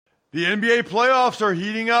The NBA playoffs are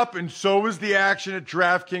heating up, and so is the action at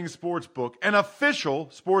DraftKings Sportsbook, an official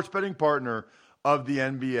sports betting partner of the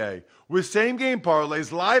NBA. With same-game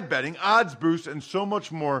parlays, live betting, odds boosts, and so much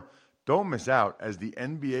more, don't miss out as the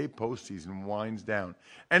NBA postseason winds down.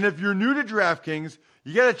 And if you're new to DraftKings,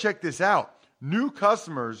 you got to check this out. New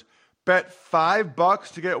customers bet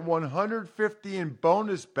 $5 to get $150 in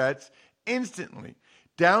bonus bets instantly.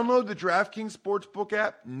 Download the DraftKings Sportsbook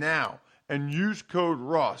app now and use code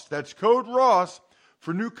Ross. That's code Ross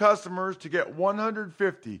for new customers to get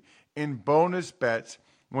 $150 in bonus bets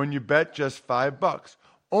when you bet just $5.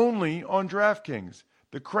 Only on DraftKings.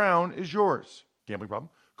 The crown is yours. Gambling problem?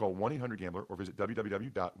 Call 1-800-GAMBLER or visit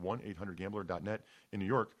www.1800gambler.net. In New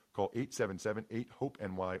York, call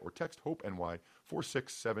 877-8-HOPE-NY or text HOPE-NY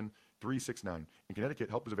 467-369. In Connecticut,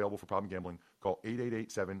 help is available for problem gambling. Call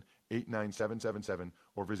 888-7-897-7777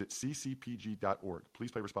 or visit ccpg.org.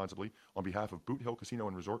 Please play responsibly on behalf of Boot Hill Casino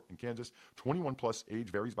and Resort in Kansas. 21 plus, age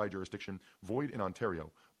varies by jurisdiction. Void in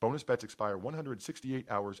Ontario. Bonus bets expire 168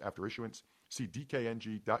 hours after issuance. See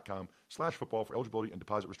dkng.com/football for eligibility and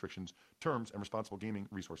deposit restrictions, terms, and responsible gaming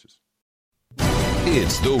resources.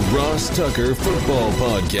 It's the Ross Tucker Football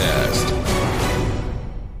Podcast.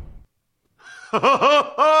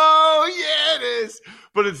 Oh, yeah, it is.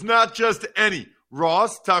 But it's not just any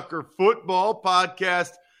Ross Tucker Football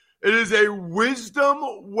Podcast. It is a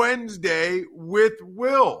Wisdom Wednesday with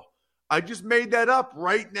Will. I just made that up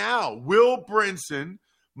right now. Will Brinson,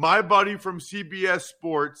 my buddy from CBS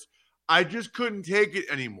Sports. I just couldn't take it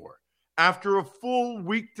anymore. After a full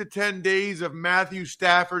week to 10 days of Matthew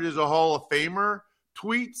Stafford as a Hall of Famer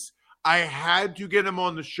tweets, I had to get him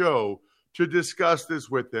on the show to discuss this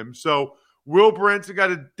with him. So Will Brinson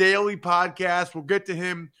got a daily podcast. We'll get to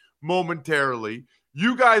him momentarily.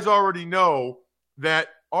 You guys already know that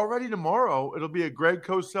already tomorrow, it'll be a Greg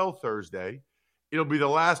Cosell Thursday. It'll be the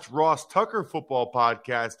last Ross Tucker Football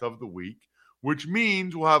Podcast of the week, which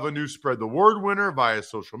means we'll have a new Spread the Word winner via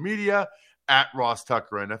social media at Ross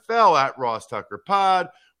Tucker NFL, at Ross Tucker Pod.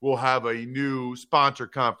 We'll have a new sponsor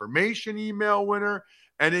confirmation email winner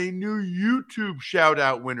and a new YouTube shout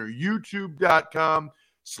out winner,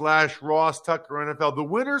 youtube.com/Ross Tucker NFL. The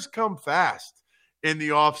winners come fast in the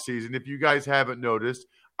offseason. If you guys haven't noticed,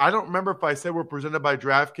 I don't remember if I said we're presented by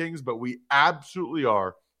DraftKings, but we absolutely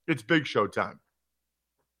are. It's Big Show time.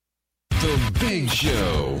 The Big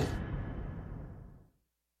Show.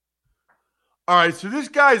 All right, so this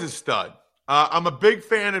guy's a stud. I'm a big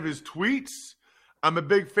fan of his tweets. I'm a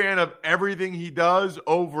big fan of everything he does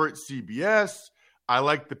over at CBS. I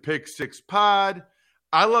like the Pick Six Pod.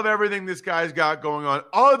 I love everything this guy's got going on,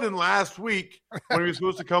 other than last week when he was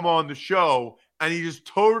supposed to come on the show, and he just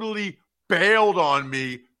totally bailed on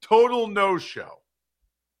me. Total no-show.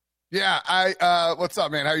 Yeah, what's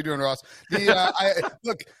up, man? How you doing, Ross?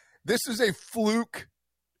 Look, this is a fluke.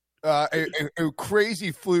 A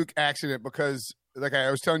crazy fluke accident because, like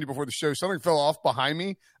I was telling you before the show, something fell off behind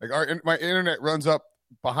me. Like my internet runs up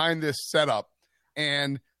behind this setup,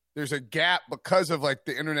 and there's a gap because of like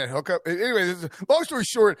the internet hookup. Anyway, long story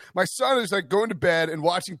short, my son is like going to bed and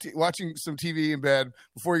watching some TV in bed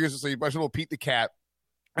before he goes to sleep. Watching little Pete the cat,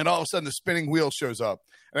 and all of a sudden the spinning wheel shows up,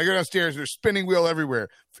 and I go downstairs. There's spinning wheel everywhere.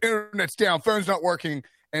 Internet's down, phone's not working,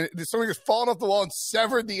 and something has fallen off the wall and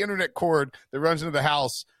severed the internet cord that runs into the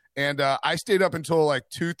house. And I stayed up until like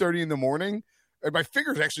 2:30 in the morning. And my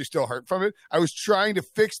fingers actually still hurt from it. I was trying to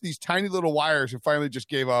fix these tiny little wires and finally just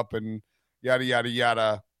gave up and yada, yada,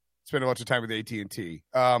 yada. Spent a bunch of time with AT&T.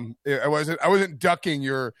 I wasn't ducking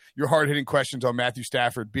your hard-hitting questions on Matthew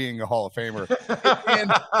Stafford being a Hall of Famer.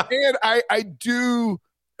 and I do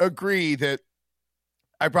agree that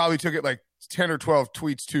I probably took it like 10 or 12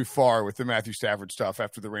 tweets too far with the Matthew Stafford stuff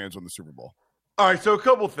after the Rams won the Super Bowl. All right, so a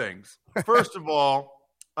couple things. First of all,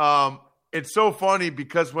 it's so funny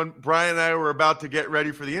because when Brian and I were about to get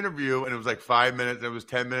ready for the interview, and it was like 5 minutes, it was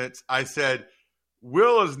 10 minutes, I said,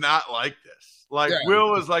 Will is not like this. Like, yeah.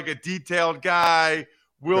 Will is like a detailed guy.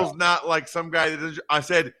 Will's not like some guy that doesn't. I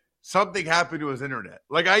said, something happened to his internet.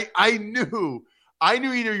 Like, I knew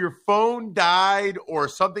either your phone died or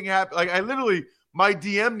something happened. Like, my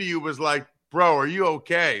DM to you was like, bro, are you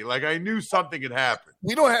okay? Like, I knew something had happened.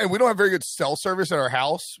 We don't have very good cell service at our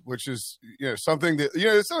house, which is, something that,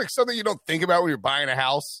 it's like something you don't think about when you're buying a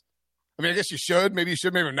house. I mean, I guess you should. Maybe you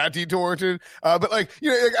should. Maybe I'm not detour-oriented. But like,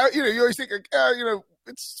 you always think, like,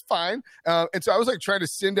 it's fine. And so I was like trying to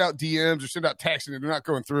send out DMs or send out texts, and they're not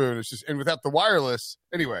going through. And it's just, and without the wireless,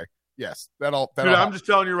 anyway. Yes, that'll. Dude, I'm just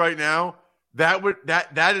telling you right now.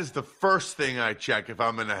 That is the first thing I check if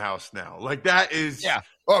I'm in a house now. Like, that is. Yeah.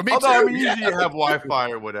 Oh, me although, too. I mean, usually you have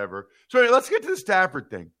Wi-Fi or whatever. So let's get to the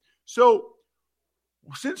Stafford thing. So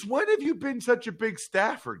Since when have you been such a big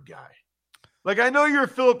Stafford guy? Like, I know you're a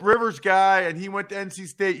Phillip Rivers guy, and he went to NC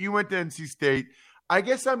State. You went to NC State. I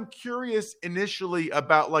guess I'm curious initially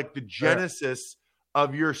about, like, the genesis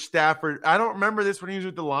of your Stafford. I don't remember this when he was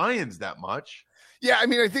with the Lions that much. Yeah, I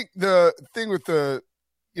mean, I think the thing with the,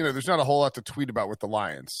 there's not a whole lot to tweet about with the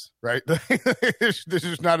Lions, right? This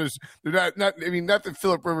is not as they're not. I mean, not that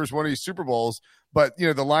Phillip Rivers won any Super Bowls, but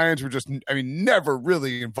the Lions were just, never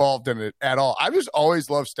really involved in it at all. I just always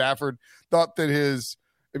loved Stafford. Thought that his,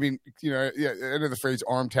 I know the phrase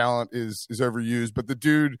arm talent is overused, but the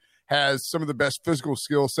dude has some of the best physical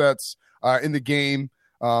skill sets in the game.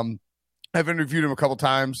 I've interviewed him a couple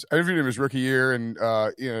times. I interviewed him his rookie year, and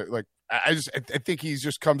I think he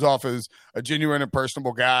just comes off as a genuine and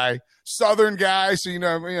personable guy, Southern guy. So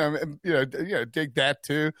dig that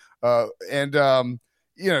too.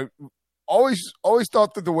 Always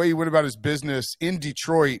thought that the way he went about his business in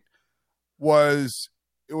Detroit was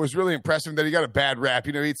really impressive. That he got a bad rap.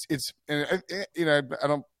 I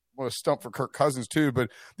don't want to stump for Kirk Cousins too, but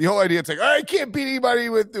the whole idea, it's like, I can't beat anybody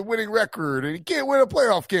with the winning record, and he can't win a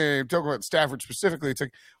playoff game. Talking about Stafford specifically, it's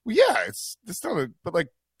like, well, yeah, that's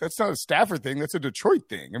not a Stafford thing. That's a Detroit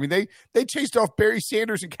thing. I mean, they chased off Barry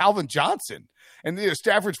Sanders and Calvin Johnson, and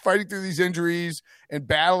Stafford's fighting through these injuries and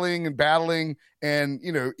battling, and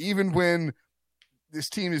even when this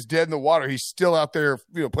team is dead in the water, he's still out there,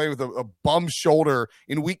 playing with a bum shoulder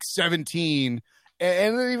in week 17.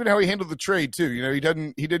 And then even how he handled the trade too.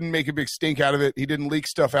 He didn't make a big stink out of it. He didn't leak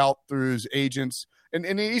stuff out through his agents, and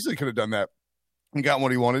he easily could have done that and got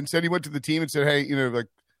what he wanted. Instead, he went to the team and said, "Hey,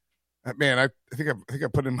 man, I think I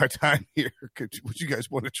put in my time here. Would you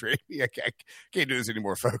guys want to trade me? I can't do this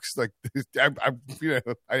anymore, folks. Like, I'm going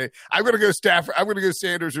to go Stafford. I'm going to go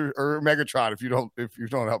Sanders or Megatron if you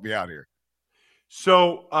don't help me out here."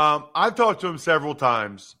 So I've talked to him several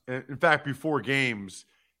times. In fact, before games.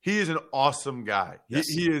 He is an awesome guy. Yes.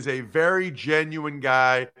 He is a very genuine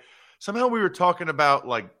guy. Somehow we were talking about,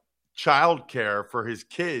 like, childcare for his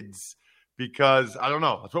kids because, I don't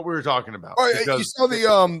know, that's what we were talking about. Oh, you saw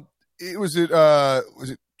was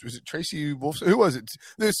it Tracy Wolfson? Who was it?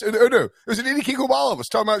 It was an Edie Kinkle-Bala was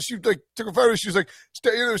talking about. She took a photo. She was like,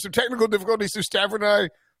 there was some technical difficulties. So Stafford and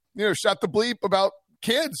I, shot the bleep about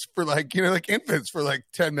kids for like infants for like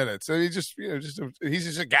 10 minutes. So he's just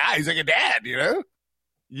a guy. He's like a dad,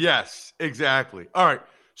 Yes, exactly. All right.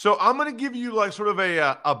 So I'm going to give you like sort of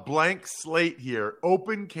a blank slate here,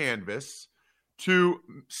 open canvas, to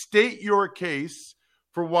state your case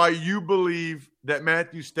for why you believe that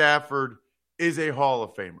Matthew Stafford is a Hall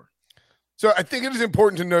of Famer. So I think it is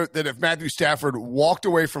important to note that if Matthew Stafford walked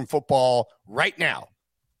away from football right now,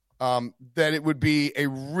 that it would be a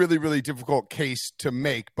really, really difficult case to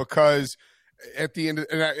make because – at the end of,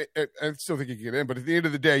 and I still think he can get in, but at the end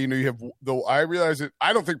of the day, you have though I realize that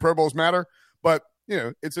I don't think Pro Bowls matter, but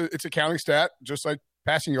it's a counting stat, just like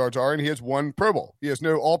passing yards are, and he has one Pro Bowl. He has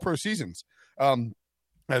no All Pro seasons,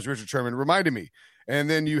 as Richard Sherman reminded me.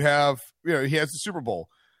 And then you have, he has the Super Bowl.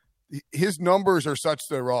 His numbers are such,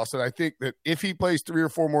 though, Ross, that I think that if he plays 3 or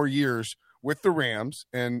 4 more years with the Rams,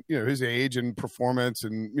 and his age and performance,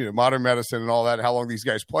 and modern medicine and all that, how long these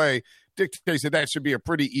guys play dictates that should be a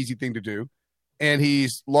pretty easy thing to do. And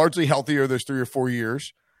he's largely healthier those 3 or 4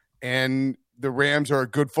 years. And the Rams are a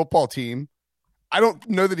good football team. I don't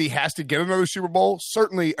know that he has to get another Super Bowl.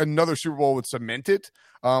 Certainly another Super Bowl would cement it.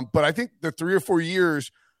 But I think the 3 or 4 years,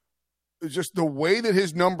 just the way that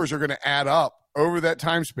his numbers are going to add up over that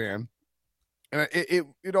time span. And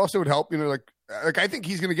it also would help, like I think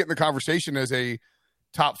he's going to get in the conversation as a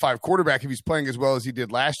top 5 quarterback if he's playing as well as he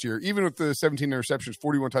did last year, even with the 17 interceptions,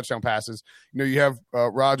 41 touchdown passes. You have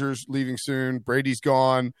Rodgers leaving soon. Brady's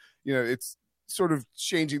gone. It's sort of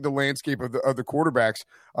changing the landscape of the quarterbacks.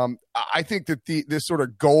 I think that this sort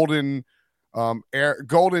of golden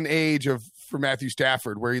age for Matthew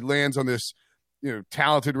Stafford, where he lands on this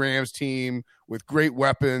talented Rams team with great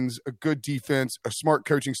weapons, a good defense, a smart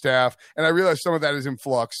coaching staff. And I realize some of that is in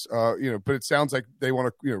flux, but it sounds like they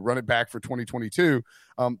want to run it back for 2022.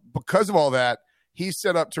 Because of all that, he's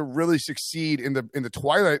set up to really succeed in the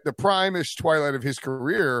twilight, the prime-ish twilight of his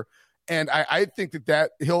career. And I think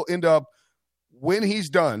that he'll end up, when he's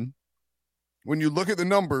done, when you look at the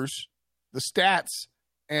numbers, the stats,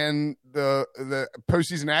 and the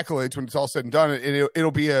postseason accolades, when it's all said and done,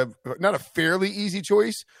 it'll be not a fairly easy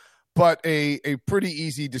choice, but a pretty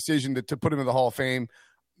easy decision to put him in the Hall of Fame.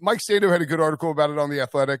 Mike Sato had a good article about it on The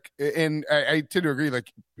Athletic, and I tend to agree.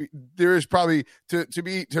 Like, there is probably to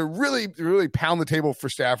really pound the table for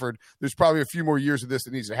Stafford, there's probably a few more years of this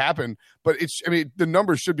that needs to happen. But the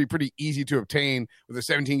numbers should be pretty easy to obtain with a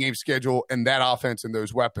 17-game schedule and that offense and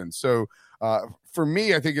those weapons. So For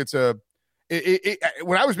me, I think it's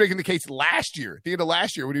when I was making the case last year, at the end of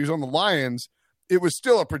last year, when he was on the Lions, it was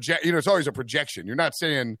still a project. It's always a projection. You're not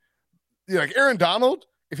saying like Aaron Donald,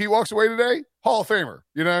 if he walks away today, Hall of Famer.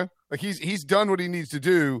 Like he's done what he needs to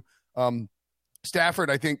do. Stafford,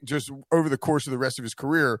 I think, just over the course of the rest of his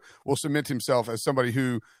career, will cement himself as somebody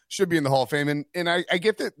who should be in the Hall of Fame. And I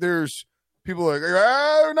get that there's people like,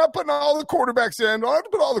 we're not putting all the quarterbacks in. I don't have to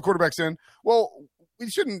put all the quarterbacks in. Well, we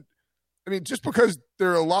shouldn't. I mean, just because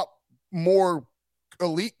there are a lot more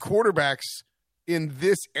elite quarterbacks in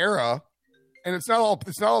this era, and it's not all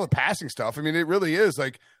the passing stuff. I mean, it really is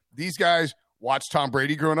like these guys watch Tom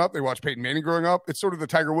Brady growing up. They watch Peyton Manning growing up. It's sort of the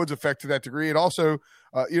Tiger Woods effect to that degree. And also,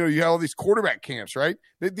 you have all these quarterback camps, right?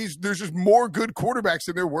 There's just more good quarterbacks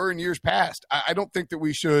than there were in years past. I don't think that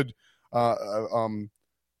we should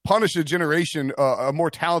punish a generation, a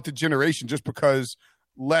more talented generation, just because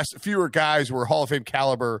fewer guys were Hall of Fame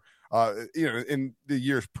caliber, in the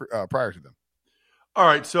years prior to them. All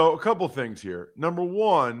right, so a couple things here. Number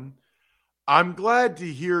one, I'm glad to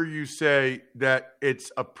hear you say that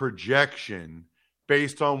it's a projection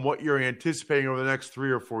based on what you're anticipating over the next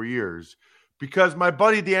 3 or 4 years, because my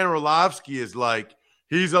buddy Dan Orlovsky is like,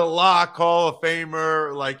 he's a lock Hall of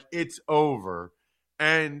Famer, like it's over.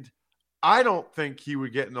 And I don't think he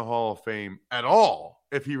would get in the Hall of Fame at all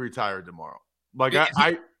if he retired tomorrow. Like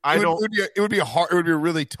I don't. It would be a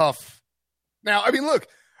really tough. Now, I mean, look,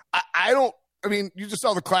 I don't. I mean, you just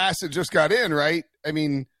saw the class that just got in, right? I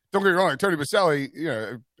mean, don't get me wrong, like Tony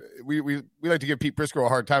Baselli, we like to give Pete Prisco a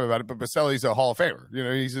hard time about it, but Baselli's a Hall of Famer.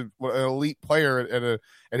 He's an elite player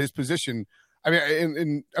at his position. I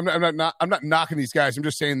mean, and I'm not knocking these guys. I'm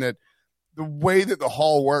just saying that the way that the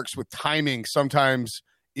Hall works with timing sometimes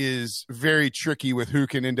is very tricky with who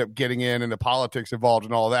can end up getting in and the politics involved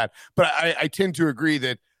and all that. But I tend to agree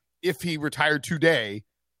that if he retired today,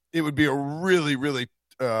 it would be a really, really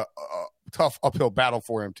tough uphill battle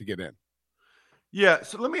for him to get in. Yeah,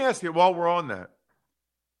 so let me ask you while we're on that,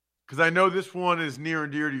 because I know this one is near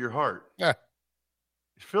and dear to your heart. Yeah.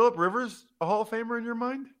 Is Phillip Rivers a Hall of Famer in your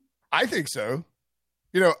mind? I think so.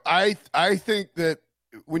 I think that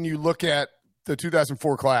when you look at the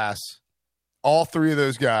 2004 class, all three of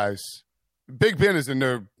those guys, Big Ben is a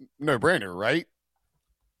no-brainer, right?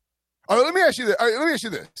 Oh, let me ask you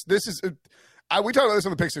this. This is we talked about this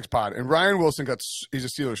on the Pick Six pod, and Ryan Wilson he's a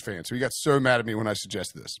Steelers fan, so he got so mad at me when I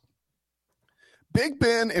suggested this. Big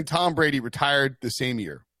Ben and Tom Brady retired the same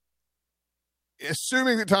year.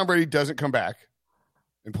 Assuming that Tom Brady doesn't come back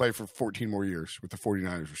and play for 14 more years with the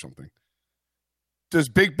 49ers or something, does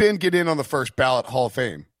Big Ben get in on the first ballot Hall of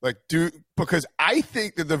Fame? Because I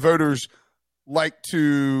think that the voters like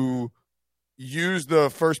to use the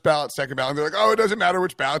first ballot, second ballot. They're like, oh, it doesn't matter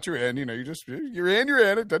which ballot you're in. You're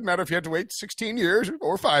in. It doesn't matter if you have to wait 16 years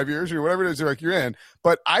or 5 years or whatever it is. They're like, you're in.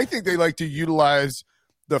 But I think they like to utilize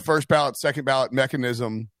the first ballot, second ballot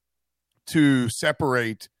mechanism to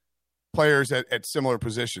separate players at similar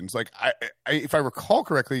positions. Like if I recall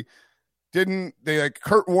correctly, didn't they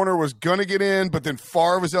Kurt Warner was going to get in, but then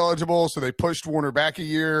Favre was eligible. So they pushed Warner back a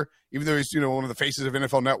year, even though he's, one of the faces of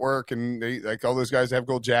NFL Network and they all those guys have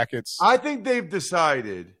gold jackets. I think they've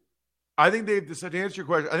decided, to answer your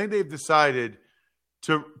question, I think they've decided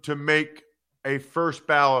to make a first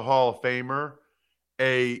ballot Hall of Famer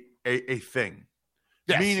a thing.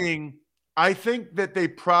 Yes. Meaning, I think that they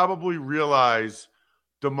probably realize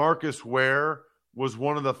DeMarcus Ware was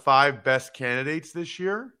one of the 5 best candidates this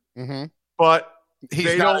year, but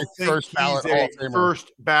they don't think he's a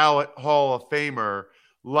first ballot Hall of Famer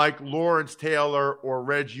like Lawrence Taylor or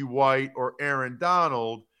Reggie White or Aaron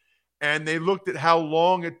Donald. And they looked at how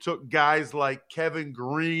long it took guys like Kevin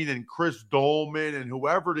Green and Chris Dolman and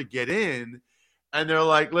whoever to get in. And they're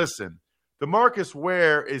like, listen, DeMarcus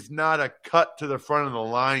Ware is not a cut to the front of the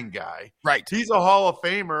line guy. Right. He's a Hall of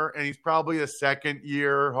Famer, and he's probably a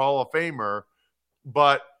second-year Hall of Famer,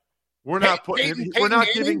 but we're not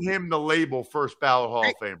giving him the label first ballot Hall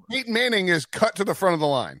of Famer. Peyton Manning is cut to the front of the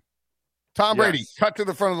line. Tom Brady, cut to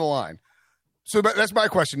the front of the line. So that's my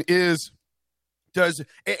question and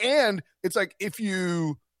it's like if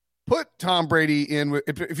you put Tom Brady in,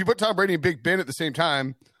 if you put Tom Brady and Big Ben at the same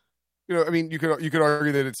time, I mean, you could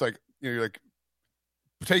argue that it's like, you're like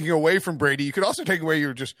taking away from Brady. You could also take away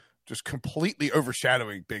you're just completely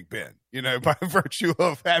overshadowing Big Ben, by virtue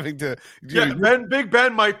of having to. Big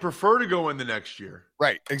Ben might prefer to go in the next year.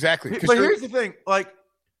 Right, exactly. But here's the thing,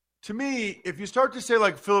 to me, if you start to say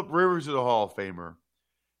Phillip Rivers is a Hall of Famer,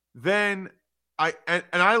 then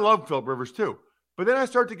I love Phillip Rivers too. But then I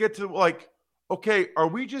start to get to okay, are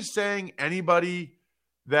we just saying anybody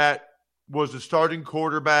that was a starting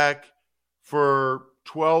quarterback for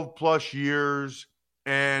 12 plus years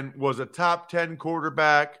and was a top 10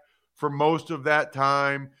 quarterback for most of that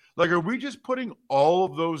time. Like, are we just putting all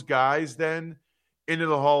of those guys then into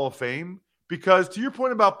the Hall of Fame? Because to your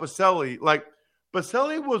point about Baselli, like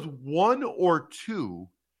Baselli was 1 or 2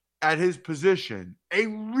 at his position, a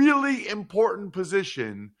really important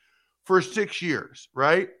position for 6 years,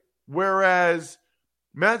 right? Whereas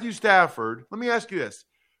Matthew Stafford, let me ask you this.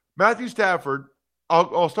 Matthew Stafford,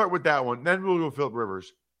 I'll start with that one. Then we'll go Philip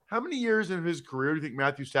Rivers. How many years in his career do you think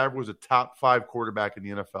Matthew Stafford was a top 5 quarterback in the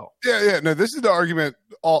NFL? Yeah. No, this is the argument.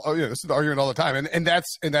 This is the argument all the time, and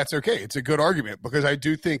that's okay. It's a good argument because I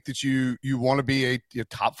do think that you want to be a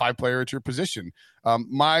top 5 player at your position.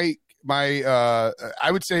 I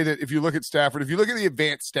would say that if you look at Stafford, if you look at the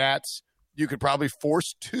advanced stats, you could probably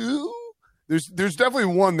force 2. There's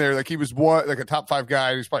definitely one there. Like he was one, like a top 5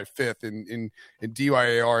 guy. He was probably 5th in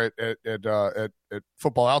DYAR at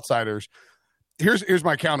Football Outsiders. Here's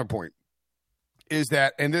my counterpoint is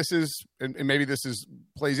that, and this is, and maybe this is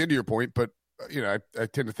plays into your point, but I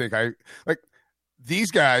tend to think these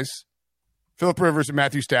guys, Philip Rivers and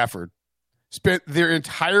Matthew Stafford, spent their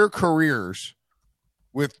entire careers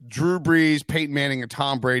with Drew Brees, Peyton Manning, and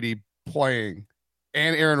Tom Brady playing,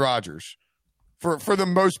 and Aaron Rodgers for the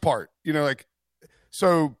most part,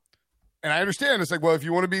 so, and I understand it's like, well, if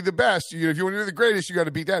you want to be the best, if you want to be the greatest, you got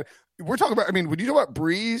to beat that. We're talking about, when you talk about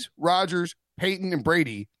Brees, Rodgers, Peyton, and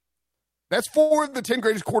Brady, that's 4 of the 10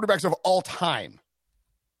 greatest quarterbacks of all time.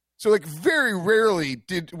 So, very rarely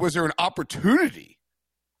was there an opportunity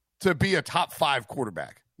to be a top 5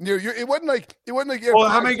 quarterback. It wasn't like. Well,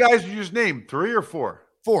 how many guys did you just name? 3 or 4?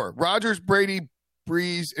 4. Rodgers, Brady,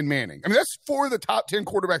 Brees, and Manning. That's 4 of the top 10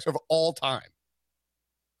 quarterbacks of all time.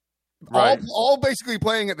 Right. All basically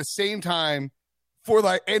playing at the same time for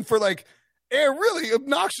a really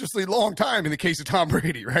obnoxiously long time in the case of Tom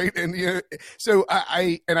Brady, right? And so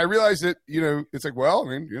I realize that it's like, well,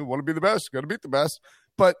 want to be the best, got to beat the best.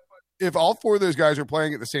 But if all 4 of those guys are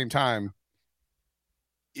playing at the same time,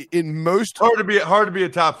 in most hard to be a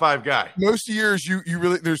top 5 guy. Most years, you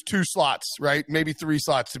really there's 2 slots, right? Maybe 3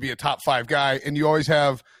 slots to be a top 5 guy, and you always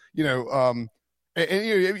have we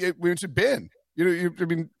mentioned Ben.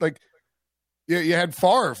 You had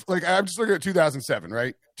Favre. I'm just looking at 2007,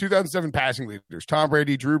 right? 2007 passing leaders: Tom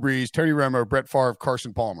Brady, Drew Brees, Tony Romo, Brett Favre,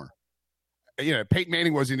 Carson Palmer. Peyton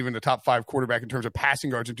Manning wasn't even the top 5 quarterback in terms of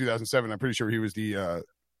passing yards in 2007. I'm pretty sure he was the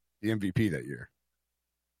MVP that year.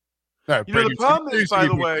 No, the problem is, by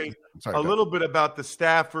the way, little bit about the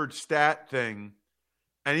Stafford stat thing,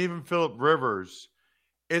 and even Philip Rivers,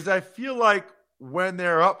 is I feel like when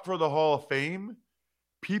they're up for the Hall of Fame,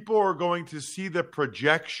 people are going to see the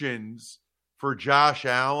projections for Josh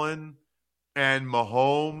Allen and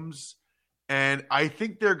Mahomes, and I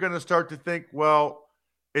think they're going to start to think, well,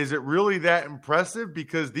 is it really that impressive?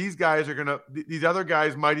 Because these other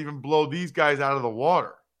guys might even blow these guys out of the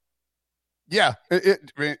water. Yeah, it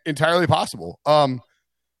entirely possible. Patrick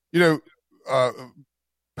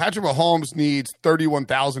Mahomes needs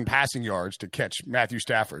 31,000 passing yards to catch Matthew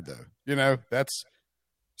Stafford, though. That's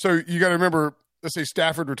so you got to remember. Let's say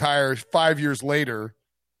Stafford retires 5 years later.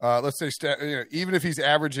 Let's say even if he's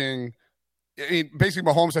averaging, basically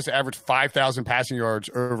Mahomes has to average 5,000 passing yards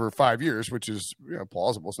over 5 years, which is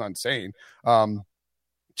plausible. It's not insane. To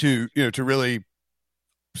really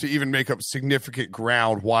even make up significant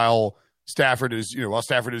ground while Stafford is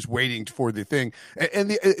waiting for the thing.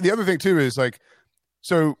 And the other thing too is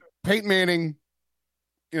so Peyton Manning,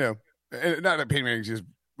 not that Peyton Manning is,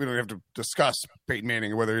 we don't have to discuss Peyton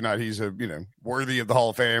Manning or whether or not he's worthy of the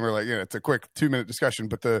Hall of Fame or it's a quick 2-minute discussion.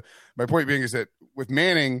 But my point being is that with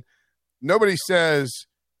Manning, nobody says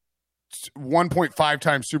 1.5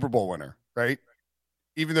 times Super Bowl winner, right?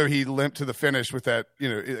 Even though he limped to the finish with that, he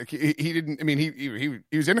didn't. He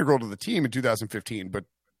was integral to the team in 2015, but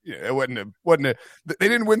it wasn't. They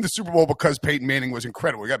didn't win the Super Bowl because Peyton Manning was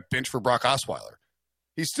incredible. He got benched for Brock Osweiler.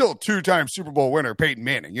 He's still a 2-time Super Bowl winner, Peyton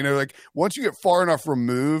Manning. Once you get far enough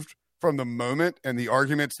removed from the moment and the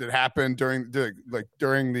arguments that happened during the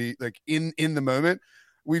in the moment,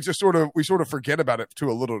 we sort of forget about it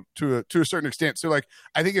to a certain extent. So I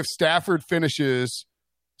think if Stafford finishes,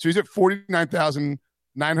 so he's at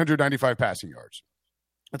 49,995 passing yards.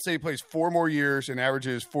 Let's say he plays 4 more years and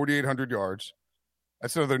averages 4,800 yards.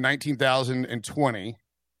 That's another 19,020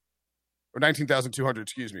 or 19,200,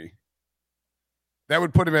 excuse me. That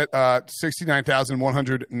would put him at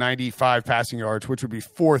 69,195 passing yards, which would be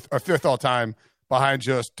 5th all time behind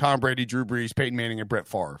just Tom Brady, Drew Brees, Peyton Manning, and Brett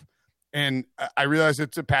Favre. And I realize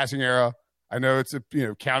it's a passing era. I know it's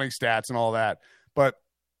counting stats and all that. But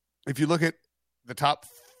if you look at the top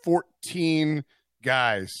 14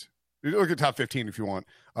 guys You look at top 15 if you want,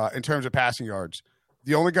 in terms of passing yards.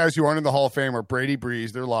 The only guys who aren't in the Hall of Fame are Brady,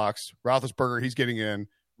 Breeze, they're locks. Roethlisberger, he's getting in.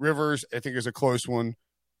 Rivers, I think, is a close one.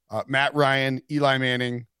 Matt Ryan, Eli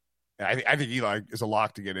Manning. I think Eli is a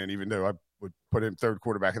lock to get in, even though I would put him third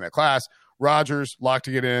quarterback in that class. Rodgers, lock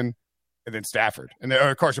to get in. And then Stafford. And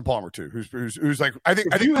then Carson Palmer, too, who's like, I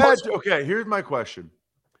think okay, here's my question.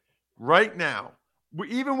 Right now,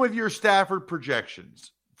 even with your Stafford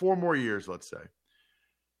projections, 4 more years, let's say,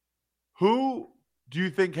 who do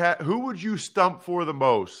you think who would you stump for the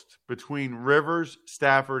most between Rivers,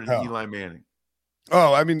 Stafford, and Eli Manning?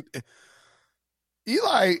 Oh, I mean,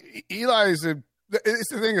 Eli is it's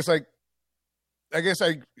the thing. It's like, I guess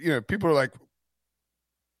people are like,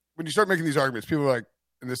 when you start making these arguments, people are like,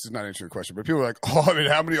 and this is not answering the question, but people are like, oh, I mean,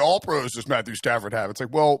 how many All-Pros does Matthew Stafford have? It's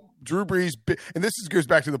like, well, Drew Brees, and this goes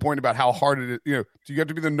back to the point about how hard it is. You have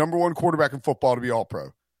to be the number 1 quarterback in football to be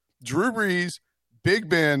All-Pro. Drew Brees, Big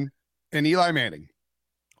Ben, and Eli Manning,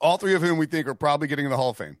 all 3 of whom we think are probably getting in the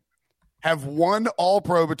Hall of Fame, have 1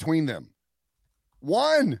 All-Pro between them.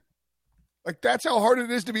 1. Like, that's how hard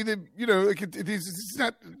it is to be it's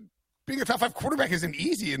not, being a top 5 quarterback isn't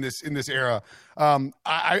easy in this era. I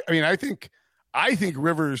mean, I think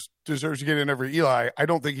Rivers deserves to get in over Eli. I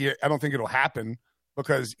don't think it'll happen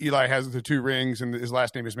because Eli has the 2 rings and his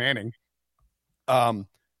last name is Manning.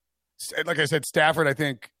 Like I said, Stafford, I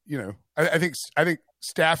think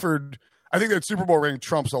Stafford, I think that Super Bowl ring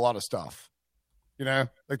trumps a lot of stuff.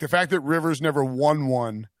 Like the fact that Rivers never won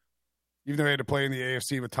one, even though he had to play in the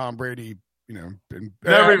AFC with Tom Brady,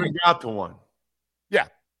 never even got to one. Yeah.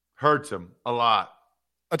 Hurts him a lot.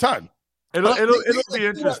 A ton. It'll be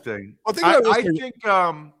interesting.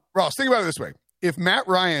 Ross, think about it this way. If Matt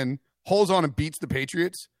Ryan holds on and beats the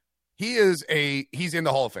Patriots, he's in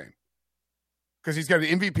the Hall of Fame because he's got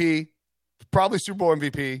an MVP, probably Super Bowl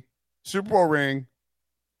MVP, Super Bowl ring,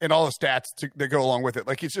 and all the stats that go along with it.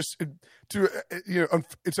 Like it's just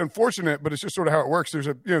it's unfortunate, but it's just sort of how it works.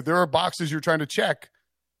 There are boxes you're trying to check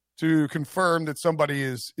to confirm that somebody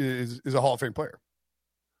is a Hall of Fame player.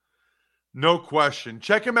 No question.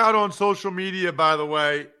 Check him out on social media, by the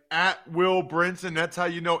way, at Will Brinson. That's how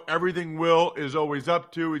you know everything Will is always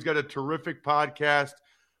up to. He's got a terrific podcast,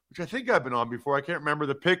 which I think I've been on before. I can't remember.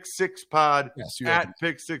 The Pick 6 Pod, at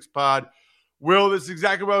Pick 6 Pod. Will, this is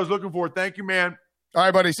exactly what I was looking for. Thank you, man. All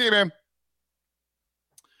right, buddy. See you, man.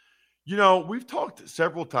 We've talked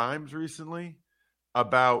several times recently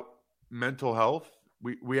about mental health.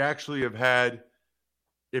 We actually have had,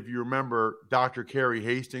 if you remember, Dr. Kerry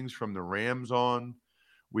Hastings from the Rams on.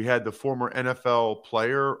 We had the former NFL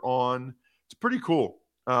player on. It's pretty cool.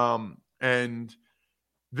 And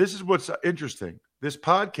this is what's interesting. This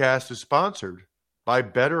podcast is sponsored by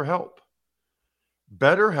BetterHelp.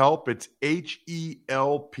 BetterHelp, it's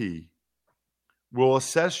HELP, will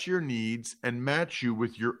assess your needs and match you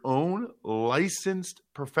with your own licensed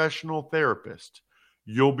professional therapist.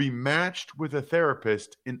 You'll be matched with a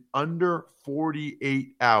therapist in under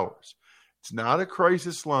 48 hours. It's not a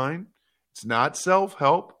crisis line. It's not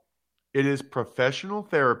self-help. It is professional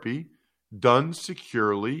therapy done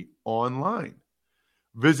securely online.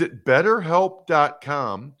 Visit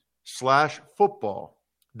betterhelp.com/football.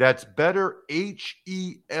 That's better,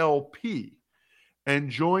 HELP. And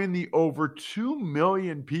join the over 2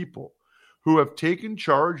 million people who have taken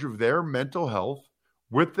charge of their mental health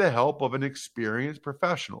with the help of an experienced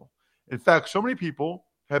professional. In fact, so many people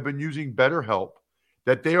have been using BetterHelp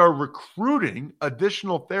that they are recruiting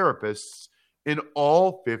additional therapists in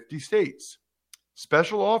all 50 states.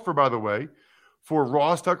 Special offer, by the way, for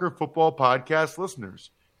Ross Tucker Football Podcast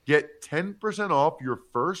listeners. Get 10% off your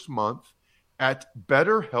first month at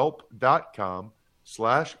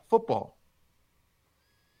betterhelp.com/football.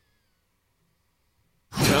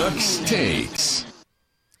 Tuck's Takes.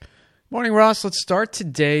 Morning, Ross. Let's start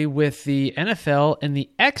today with the NFL and the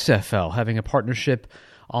XFL having a partnership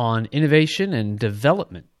on innovation and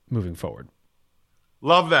development moving forward.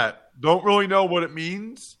 Love that. Don't really know what it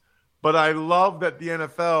means, but I love that the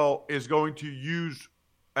NFL is going to use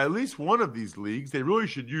at least one of these leagues. They really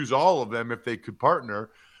should use all of them if they could partner,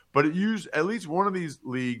 but use at least one of these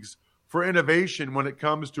leagues for innovation when it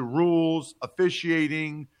comes to rules,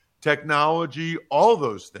 officiating, technology, all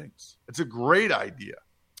those things. It's a great idea.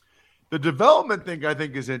 The development thing I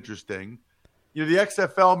think is interesting. The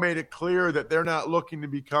XFL made it clear that they're not looking to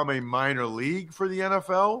become a minor league for the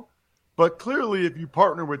NFL, but clearly if you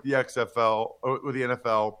partner with the XFL or with the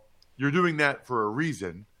NFL, you're doing that for a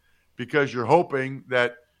reason because you're hoping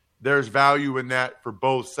that there's value in that for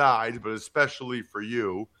both sides, but especially for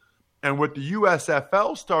you. And with the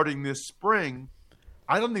USFL starting this spring,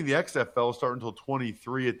 I don't think the XFL will start until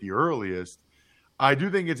 23 at the earliest. I do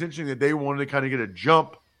think it's interesting that they wanted to kind of get a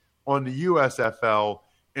jump on the USFL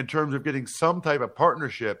in terms of getting some type of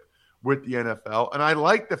partnership with the NFL. And I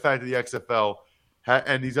like the fact that the XFL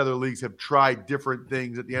and these other leagues have tried different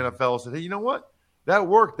things at the NFL and said, hey, you know what? That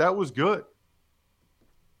worked. That was good.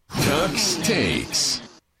 Ducks Takes.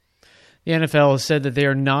 The NFL has said that they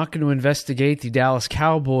are not going to investigate the Dallas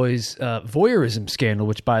Cowboys voyeurism scandal,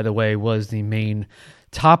 which, by the way, was the main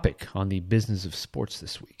topic on the Business of Sports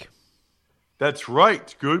this week. That's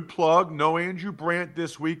right. Good plug. No Andrew Brandt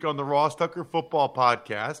this week on the Ross Tucker Football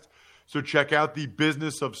Podcast. So check out the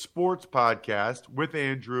Business of Sports podcast with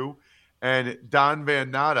Andrew and Don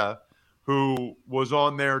Van Natta, who was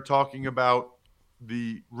on there talking about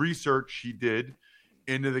the research he did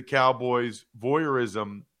into the Cowboys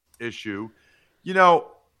voyeurism issue. You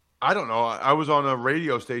know, I don't know. I was on a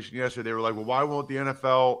radio station yesterday. They were like, well, why won't the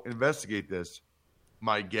NFL investigate this?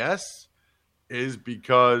 My guess is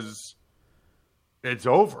because it's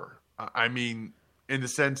over. I mean, in the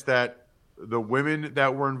sense that the women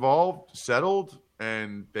that were involved settled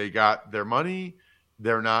and they got their money.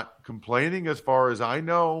 They're not complaining as far as I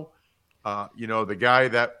know. The guy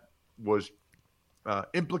that was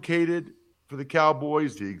implicated for the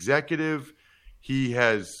Cowboys, the executive, he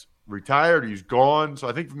has retired. He's gone. So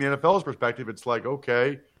I think from the NFL's perspective, it's like,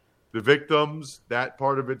 okay, the victims, that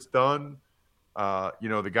part of it's done.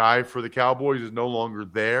 The guy for the Cowboys is no longer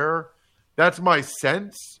there. That's my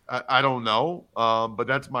sense. I don't know, but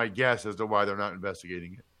that's my guess as to why they're not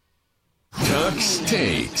investigating it. Ducks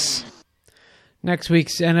Takes. Next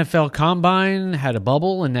week's NFL Combine had a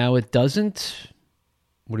bubble, and now it doesn't.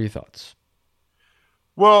 What are your thoughts?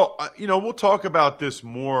 Well, we'll talk about this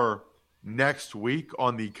more next week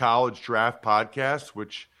on the College Draft Podcast,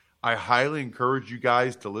 which I highly encourage you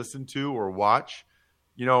guys to listen to or watch.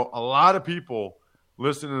 A lot of people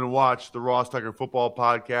listen and watch the Ross Tucker Football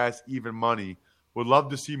Podcast, Even Money. Would love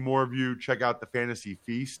to see more of you check out the Fantasy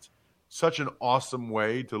Feast. Such an awesome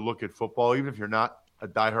way to look at football, even if you're not a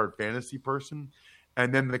diehard fantasy person.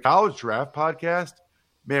 And then the College Draft Podcast,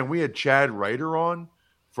 man, we had Chad Reiter on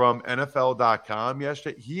from NFL.com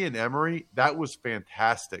yesterday. He and Emery, that was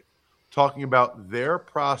fantastic, talking about their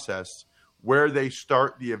process, where they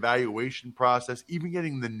start the evaluation process, even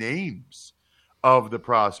getting the names of the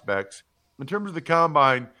prospects. In terms of the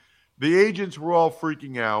Combine, the agents were all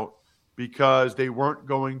freaking out because they weren't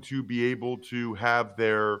going to be able to have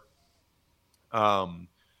their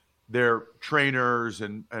trainers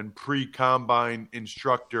and pre-Combine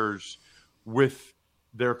instructors with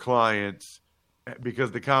their clients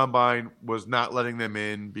because the Combine was not letting them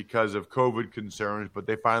in because of COVID concerns, but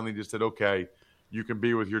they finally just said, okay, you can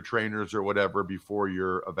be with your trainers or whatever before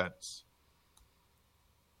your events.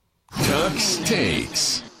 Ducks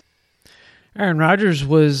Takes. Aaron Rodgers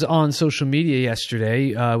was on social media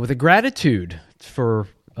yesterday with a gratitude for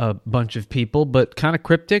a bunch of people, but kind of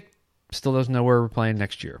cryptic. Still doesn't know where we're playing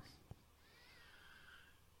next year.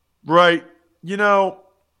 Right.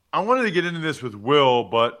 I wanted to get into this with Will,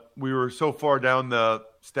 but we were so far down the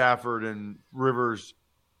Stafford and Rivers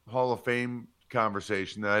Hall of Fame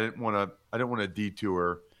conversation that I didn't want to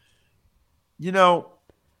detour.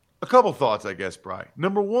 A couple thoughts, I guess, Bri.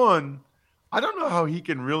 Number one, I don't know how he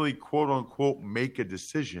can really, quote unquote, make a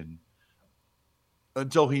decision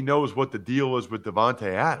until he knows what the deal is with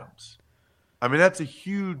Davante Adams. I mean, that's a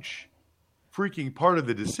huge freaking part of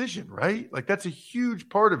the decision, right? Like, that's a huge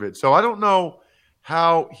part of it. So I don't know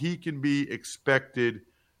how he can be expected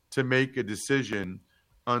to make a decision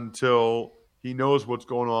until he knows what's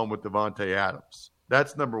going on with Davante Adams.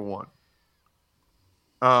 That's number one.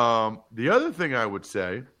 The other thing I would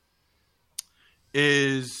say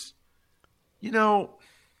is,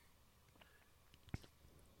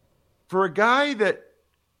 for a guy that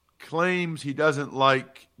claims he doesn't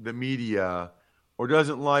like the media or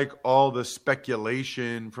doesn't like all the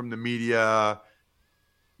speculation from the media,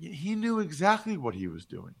 he knew exactly what he was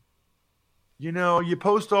doing. You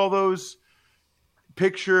post all those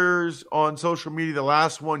pictures on social media. The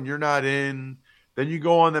last one, you're not in. Then you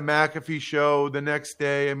go on the McAfee show the next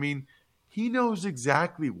day. I mean, he knows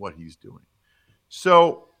exactly what he's doing.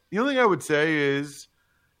 So the only thing I would say is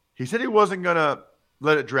he said he wasn't going to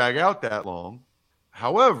let it drag out that long.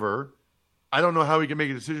 However, I don't know how he can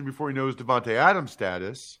make a decision before he knows Davante Adams'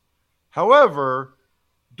 status. However,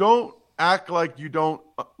 don't act like you don't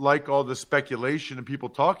like all the speculation and people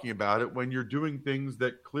talking about it when you're doing things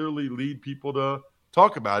that clearly lead people to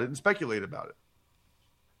talk about it and speculate about it.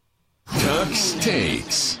 Ducks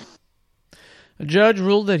Takes. A judge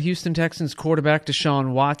ruled that Houston Texans quarterback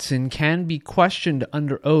Deshaun Watson can be questioned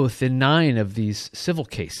under oath in 9 of these civil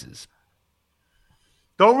cases.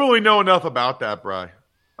 Don't really know enough about that, Bri.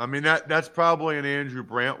 I mean, that's probably an Andrew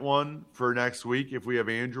Brandt one for next week if we have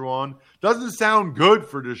Andrew on. Doesn't sound good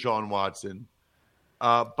for Deshaun Watson,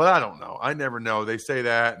 but I don't know. I never know. They say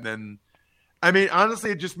that, and then, I mean, honestly,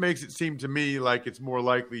 it just makes it seem to me like it's more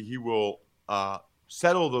likely he will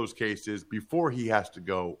settle those cases before he has to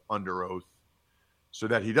go under oath so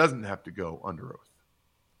that he doesn't have to go under oath.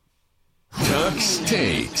 Tux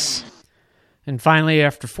Takes. And finally,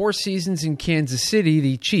 after 4 seasons in Kansas City,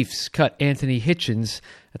 the Chiefs cut Anthony Hitchens.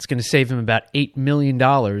 That's going to save him about $8 million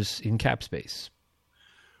in cap space.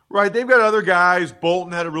 Right. They've got other guys.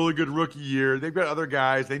 Bolton had a really good rookie year. They've got other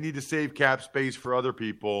guys. They need to save cap space for other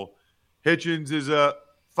people. Hitchens is a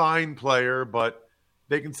fine player, but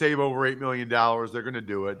they can save over $8 million. They're going to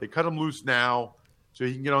do it. They cut him loose now so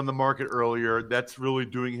he can get on the market earlier. That's really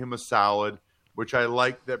doing him a solid, which I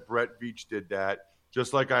like that Brett Veach did that.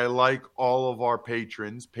 Just like I like all of our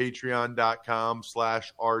patrons,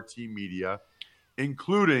 patreon.com/RTmedia,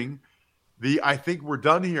 including the I Think We're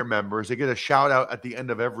Done Here members. They get a shout out at the end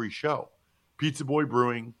of every show. Pizza Boy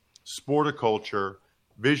Brewing, Sporticulture,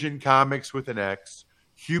 Vision Comics with an X,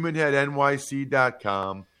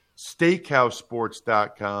 HumanHeadNYC.com,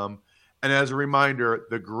 SteakhouseSports.com, and as a reminder,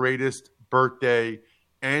 the greatest birthday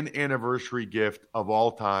and anniversary gift of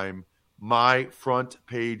all time,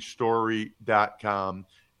 myfrontpagestory.com.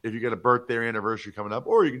 If you get a birthday or anniversary coming up,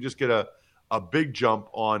 or you can just get a big jump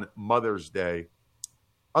on Mother's Day.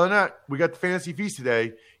 Other than that, we got the Fantasy Feast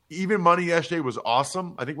today. Even money yesterday was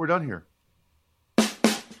awesome. I think we're done here.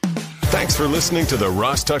 Thanks for listening to the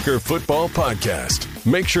Ross Tucker Football Podcast.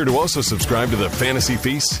 Make sure to also subscribe to the Fantasy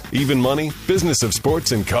Feast, Even Money, Business of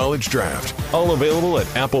Sports, and College Draft. All available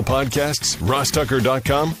at Apple Podcasts,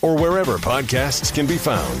 rosstucker.com, or wherever podcasts can be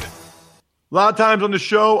found. A lot of times on the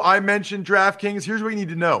show, I mentioned DraftKings. Here's what you need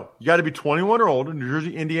to know. You got to be 21 or older, New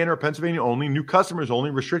Jersey, Indiana, or Pennsylvania only. New customers only.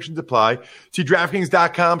 Restrictions apply. See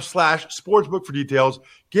DraftKings.com/sportsbook for details.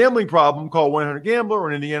 Gambling problem, call 1-800-GAMBLER, or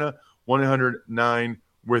in Indiana,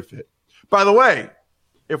 1-800-9-WITH-IT. By the way,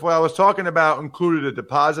 if what I was talking about included a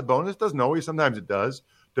deposit bonus, doesn't always, sometimes it does.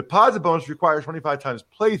 Deposit bonus requires 25 times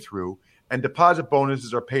playthrough, and deposit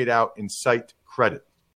bonuses are paid out in site credit.